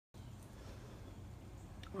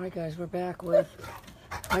Alright guys, we're back with,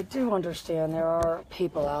 I do understand there are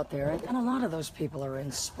people out there, and a lot of those people are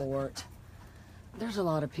in sport. There's a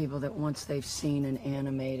lot of people that once they've seen an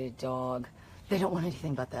animated dog, they don't want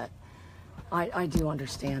anything but that. I do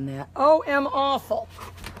understand that. Oh, am awful.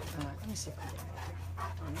 Let me see if I can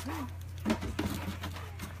get it.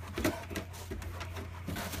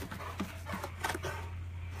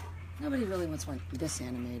 Nobody really wants one this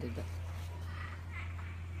animated, but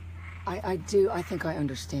I think I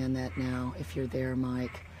understand that now, if you're there,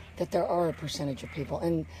 Mike, that there are a percentage of people,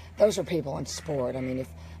 and those are people in sport. I mean, if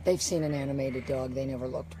they've seen an animated dog, they never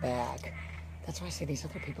looked back. That's why I say these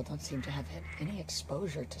other people don't seem to have had any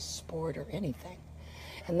exposure to sport or anything.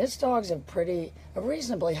 And this dog's a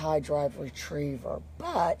reasonably high drive retriever,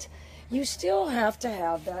 but you still have to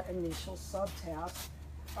have that initial subtask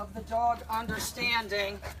of the dog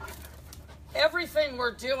understanding everything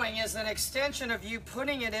we're doing is an extension of you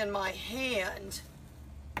putting it in my hand.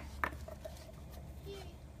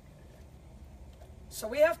 So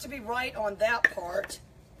we have to be right on that part.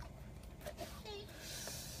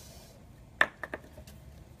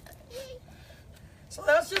 So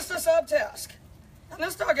that's just a subtask. And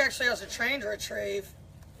this dog actually has a trained retrieve.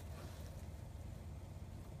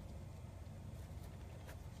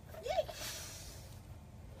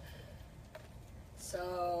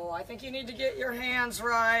 So I think you need to get your hands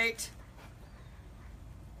right.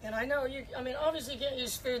 And I know obviously you can't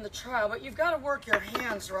use food in the trial, but you've got to work your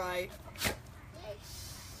hands right.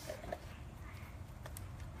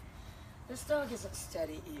 This dog isn't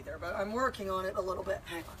steady either, but I'm working on it a little bit.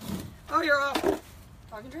 Hang on. Oh, you're off.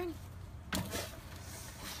 Dog and drink.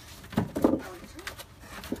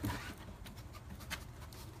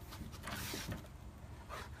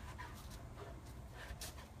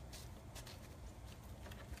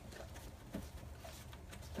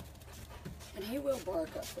 And he will bark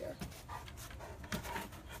up there.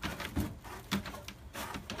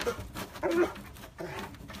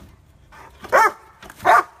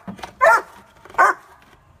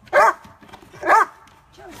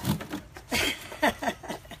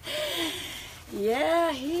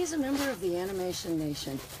 Yeah, he's a member of the Animation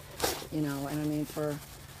Nation, and I mean,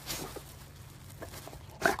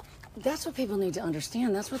 that's what people need to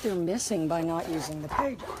understand. That's what they're missing by not using the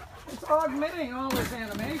pager. It's augmenting all his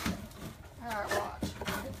animation. All right, watch.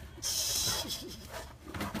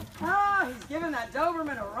 He's giving that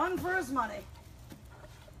Doberman a run for his money.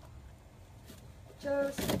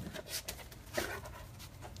 Just...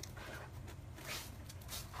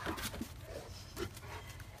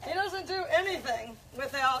 He doesn't do anything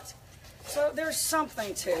without... So there's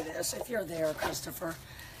something to this, if you're there, Christopher.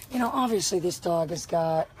 Obviously this dog has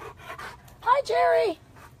got... Hi, Jerry!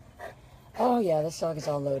 Oh, yeah, this dog is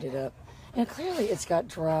all loaded up. And clearly it's got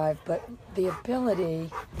drive, but the ability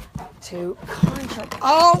to conjure...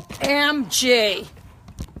 OMG!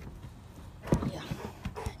 Yeah.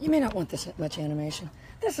 You may not want this much animation.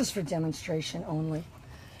 This is for demonstration only.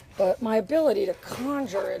 But my ability to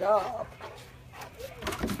conjure it up...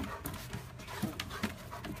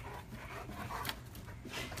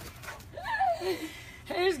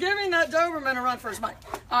 He's giving that Doberman a run for his money.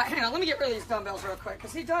 All right, hang on. Let me get rid of these dumbbells real quick,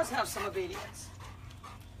 because he does have some obedience.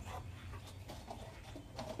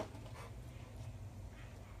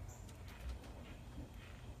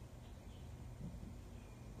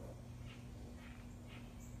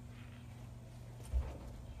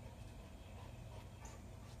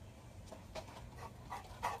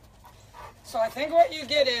 So I think what you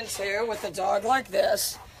get into with a dog like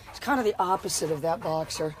this is kind of the opposite of that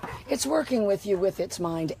boxer. It's working with you with its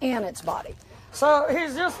mind and its body. So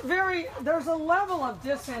he's just there's a level of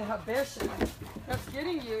disinhibition that's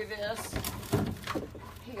getting you this.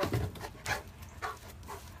 Here.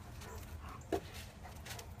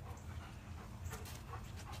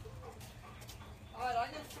 All right, I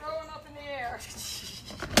can throw him up in the air.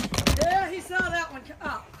 Yeah, he saw that one.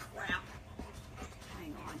 Oh, crap.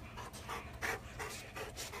 Hang on.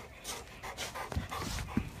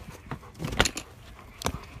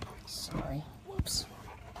 Sorry. Whoops.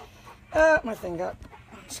 My thing got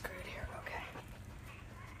unscrewed here. Okay.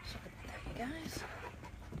 Sorry about that, you guys.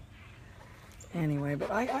 Anyway, but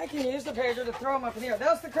I can use the pager to throw them up in the air.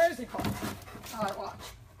 That's the crazy part. All right,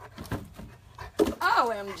 watch.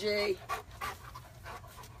 OMG.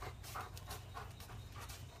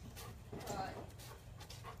 All right.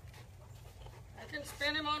 I can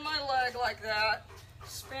spin him on my leg like that.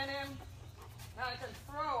 Spin him. Now I can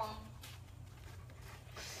throw him.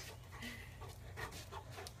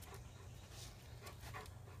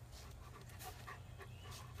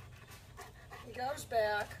 He goes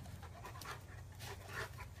back.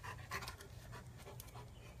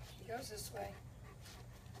 He goes this way.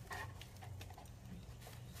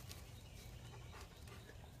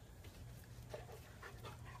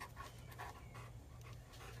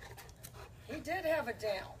 did have a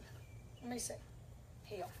down. Let me see.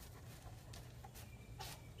 Heel.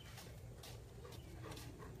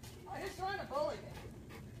 Oh, he's trying to bully me.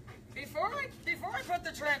 Before I put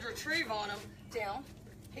the trend retrieve on him, down,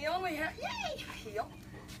 he only had, yay, heel.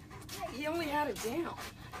 He only had it down.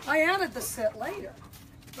 I added the sit later,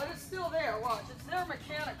 but it's still there. Watch, it's there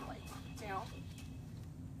mechanically. Down.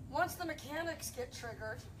 Once the mechanics get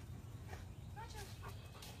triggered,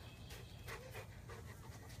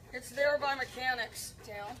 it's there by mechanics.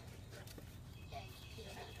 Down.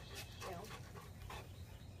 Down.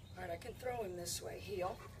 All right, I can throw him this way.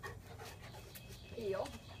 Heel. Heel.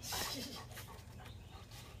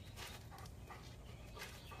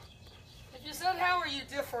 If you said, how are you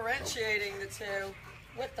differentiating the two?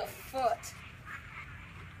 With the foot.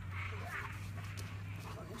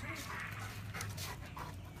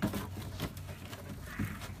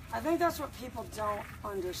 I think that's what people don't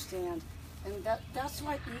understand. And that's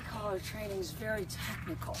why e-collar training is very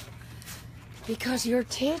technical. Because you're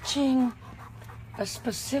teaching a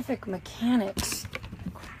specific mechanics.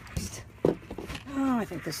 Christ. Oh, I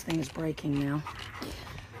think this thing is breaking now.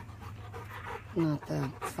 Not the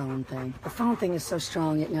phone thing. The phone thing is so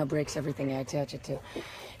strong it now breaks everything I attach it to.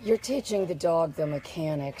 You're teaching the dog the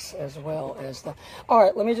mechanics as well as the... All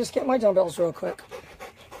right, let me just get my dumbbells real quick.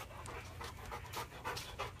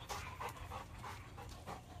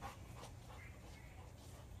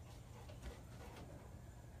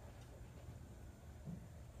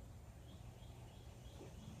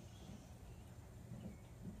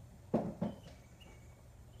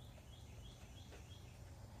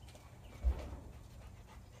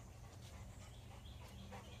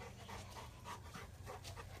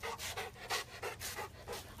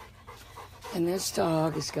 And this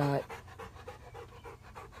dog has got,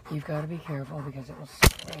 you've got to be careful because it will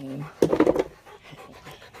scream.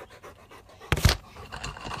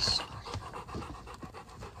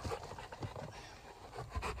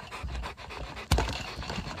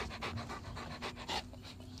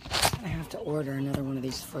 I have to order another one of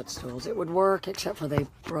these footstools. It would work except for they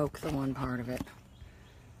broke the one part of it.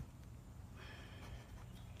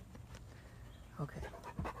 Okay.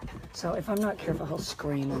 So if I'm not careful, he'll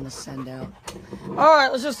scream on the send out. All right,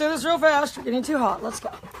 let's just do this real fast. You're getting too hot. Let's go.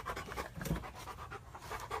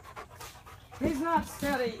 He's not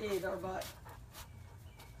steady either, but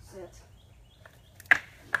sit.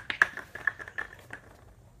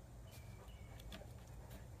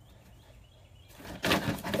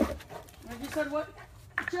 Like you said, what?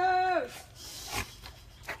 Joe!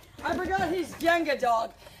 I forgot he's Jenga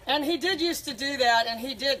dog. And he did used to do that, and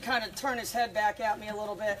he did kind of turn his head back at me a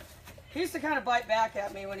little bit. He used to kind of bite back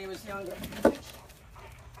at me when he was younger.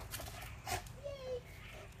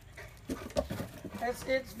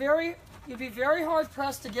 It's very, you'd be very hard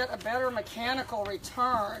pressed to get a better mechanical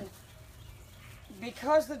return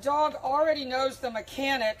because the dog already knows the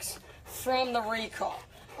mechanics from the recall.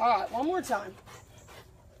 All right, one more time.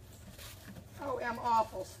 Oh, am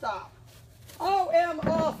awful, stop. Oh, am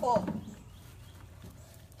awful.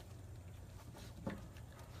 You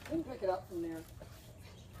can pick it up from there.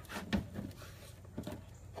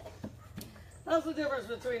 That's the difference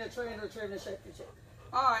between a trained retriever and a shape retriever.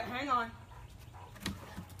 All right, hang on.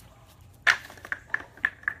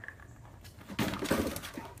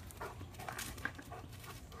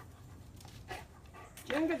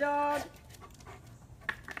 Jenga dog.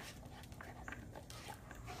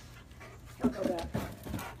 Don't go back.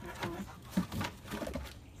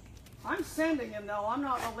 I'm sending him though. I'm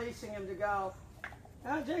not releasing him to go.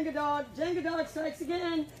 Jenga dog strikes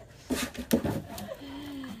again.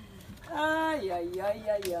 Ay, ay, ay,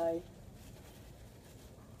 ay, ay.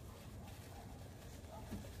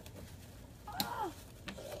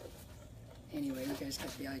 Anyway, you guys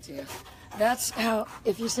get the idea. That's how,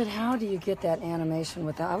 if you said, how do you get that animation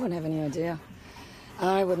with that? I wouldn't have any idea.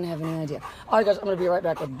 I wouldn't have any idea. All right, guys, I'm going to be right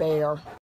back with Bear.